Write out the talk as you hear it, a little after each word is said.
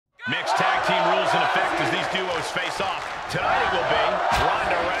Mixed tag team rules in effect as these duos face off. Tonight it will be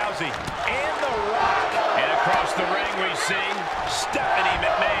Ronda Rousey and The Rock. And across the ring we see Stephanie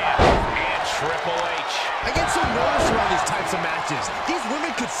and Triple H. I get so nervous around these types of matches. These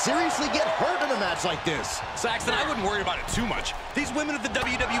women could seriously get hurt in a match like this. Saxton, I wouldn't worry about it too much. These women of the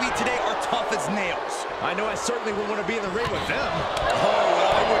WWE today are tough as nails. I know I certainly wouldn't want to be in the ring with them. Oh,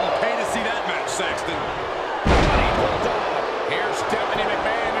 well, I wouldn't pay to see that match, Saxton. Here's Stephanie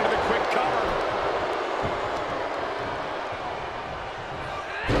McMahon into the quick cover.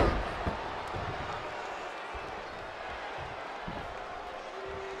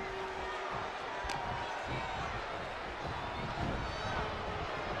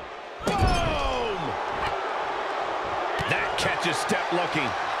 Boom! That catches Steph looking.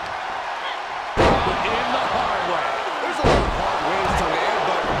 In the hard way. There's a lot of hard ways to land,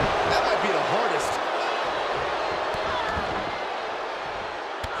 but that might be the hardest.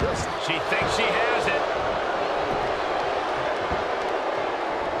 She thinks she has it.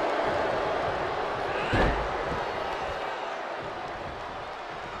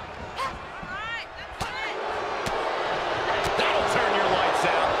 That'll turn your lights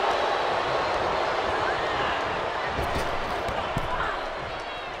out.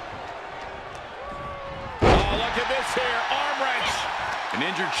 Oh, look at this here. Arm wrench. An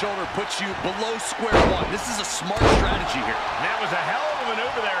injured shoulder puts you below square one. This is a smart strategy here. And that was a hell of a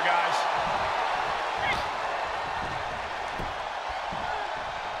maneuver there, guys.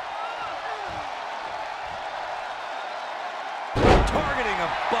 Targeting a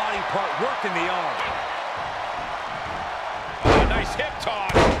body part, working the arm. Oh, nice hip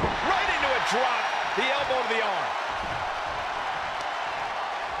toss. Right into a drop. The elbow to the arm.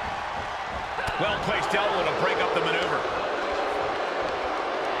 Well-placed elbow to break up the maneuver.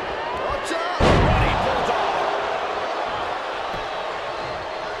 Watch out! Running bulldog.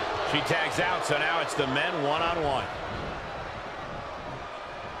 She tags out, so now it's the men one-on-one.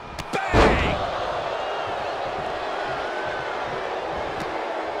 Bang!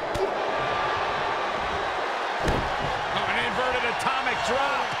 An inverted atomic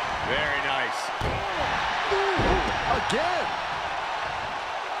drop. Very nice. Ooh, again!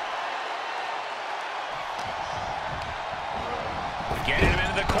 Getting him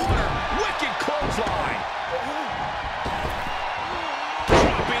into the corner. Wicked clothesline.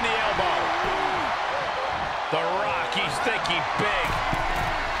 Dropping the elbow. The Rock, he's thinking big.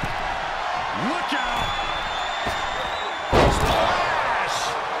 Look out. Splash.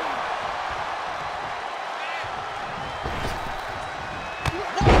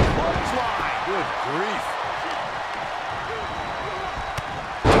 Clothesline. Good grief.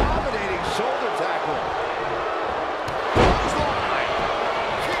 Dominating shoulder tackle.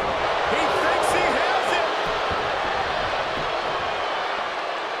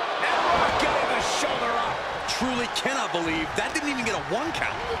 Truly cannot believe that didn't even get a 1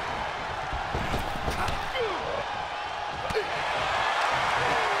 count.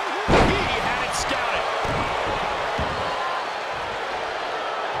 He had it scouted.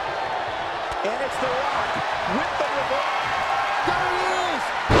 And it's The Rock with the reverse. There it is!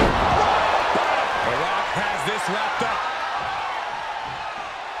 The Rock has this wrapped up.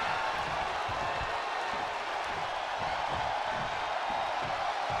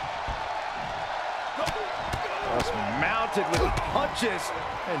 Mounted with punches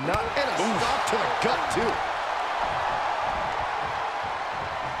and a stop to the gut too.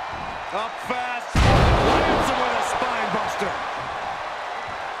 Up fast, lands him with a spine buster.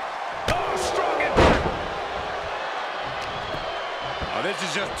 Oh, strong impact. Oh, this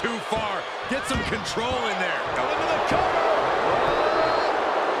is just too far. Get some control in there. Go into the cover.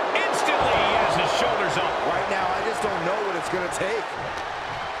 Instantly, he has his shoulders up. Right now, I just don't know what it's going to take.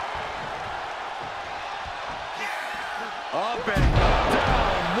 Up and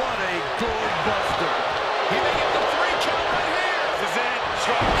down, what a gold buster. He may get the 3 count right here. This is it.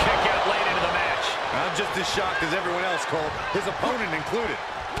 Strong kick out late into the match. I'm just as shocked as everyone else, Cole, his opponent included.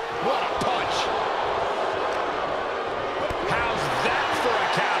 What a punch. How's that for a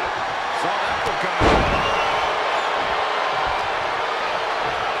count? Saw that one coming.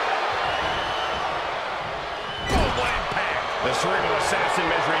 Boom, what impact. The cerebral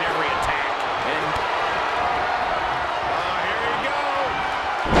assassin measuring every attack. And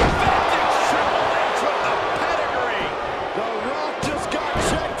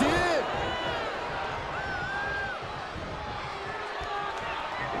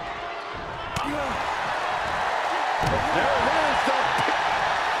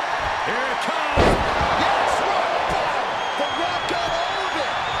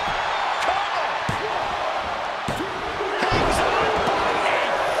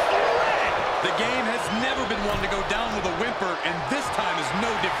The game has never been one to go down with a whimper, and this time is no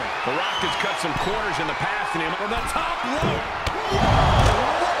different. The Rock has cut some corners in the past, and him from the top rope.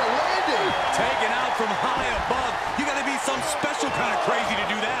 What a landing! Taken out from high above. You got to be some special kind of crazy to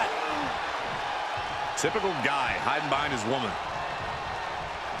do that. Typical guy hiding behind his woman.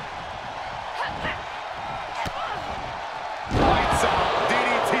 Lights out.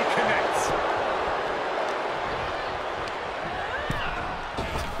 DDT connects.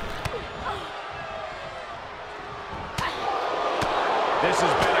 This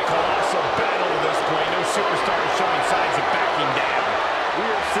has been a colossal battle to this point. No superstar is showing signs of backing down. We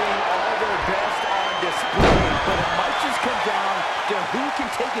are seeing all their best on display, but it might just come down to who can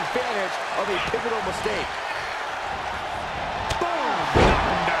take advantage of a pivotal mistake. Boom! Knock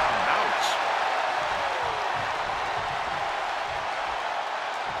him down. Ouch.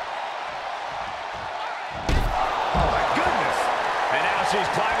 Oh, my goodness. And now she's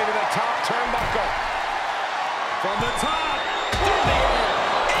climbing to the top turnbuckle. From the top. Through the air.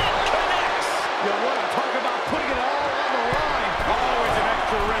 It connects. You want to talk about putting it all on the line. Always an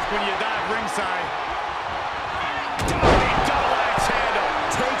extra risk when you dive ringside. Dominating double axe handle.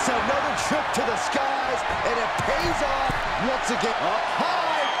 Takes another trip to the skies, and it pays off once again. Up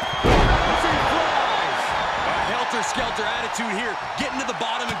high. As he flies. A helter-skelter attitude here, getting to the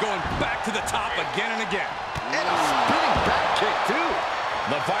bottom and going back to the top again and again. And a spinning back kick, too.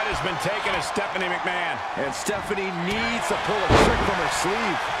 The fight has been taken to Stephanie McMahon. And Stephanie needs to pull a trick from her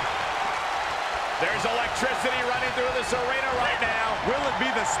sleeve. There's electricity running through this arena right now. Will it be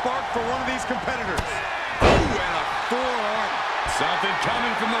the spark for one of these competitors? Ooh, and a forearm. Something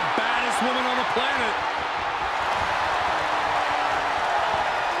coming from the baddest woman on the planet.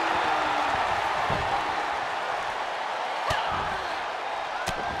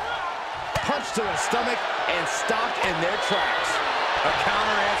 Punch to the stomach and stopped in their tracks. A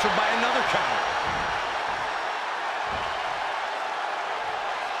counter answered by another counter.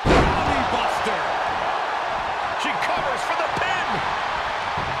 Body buster. She covers for the pin.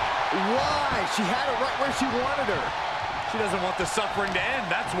 Why? She had it right where she wanted her. She doesn't want the suffering to end,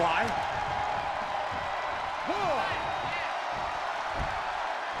 that's why.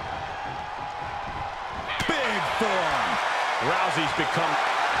 Big forearm. Rousey's become...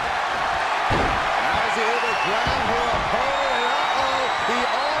 As he able to ground her opponent, and the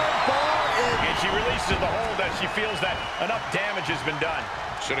arm bar is... And she releases the hold as she feels that enough damage has been done.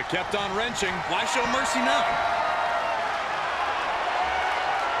 Should have kept on wrenching. Why show mercy now?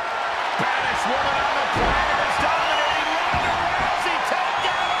 Baddest woman on the planet is dominating. Rondarousey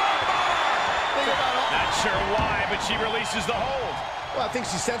takedown armbar. Not sure why, but she releases the hold. Well, I think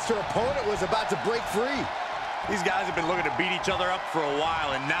she sensed her opponent was about to break free. These guys have been looking to beat each other up for a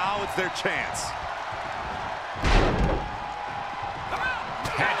while, and now it's their chance.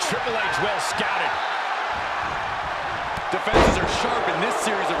 Had Triple H well scouted. Defenses are sharp in this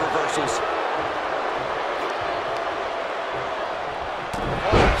series of reversals.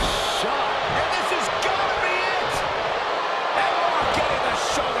 What a shot. And this is gonna be it. And Rock getting the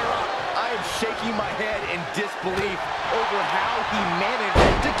shoulder up. I am shaking my head in disbelief over how he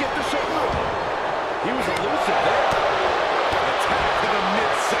managed to get the shoulder up. He was elusive there. Attack to the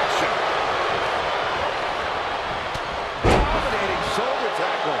midsection. Dominating shoulder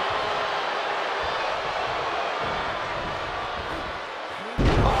tackle.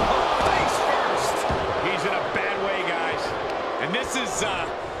 Face first. He's in a bad way, guys. And this is,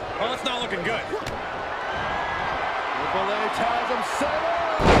 well, it's not looking good. Triple H has him set up.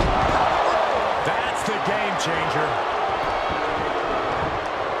 That's the game changer.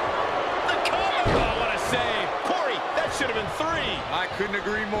 The cover. Oh, what a save. Corey, that should have been 3. I couldn't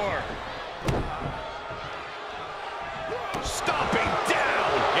agree more. Stomping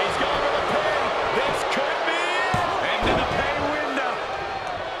down. He's going to the pin. This could be it. Into the pay window.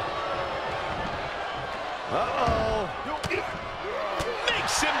 Uh-oh.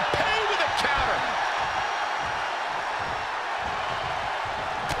 Makes him pay with a counter.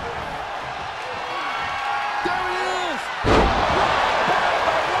 There he is.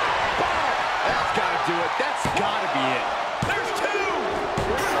 That's got to do it. That's got to be it. There's 2.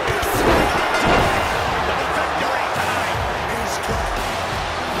 The victory time.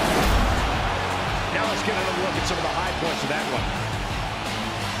 Now let's get another look at some of the high points of that one.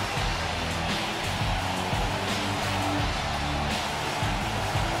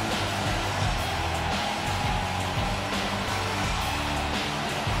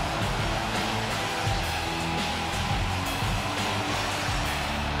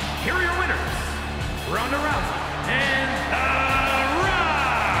 Here are your winners, Ronda Rousey and The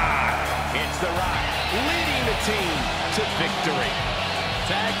Rock. It's The Rock leading the team to victory.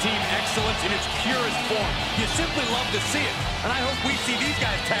 Tag team excellence in its purest form. You simply love to see it. And I hope we see these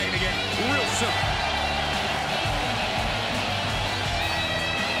guys tagging again real soon.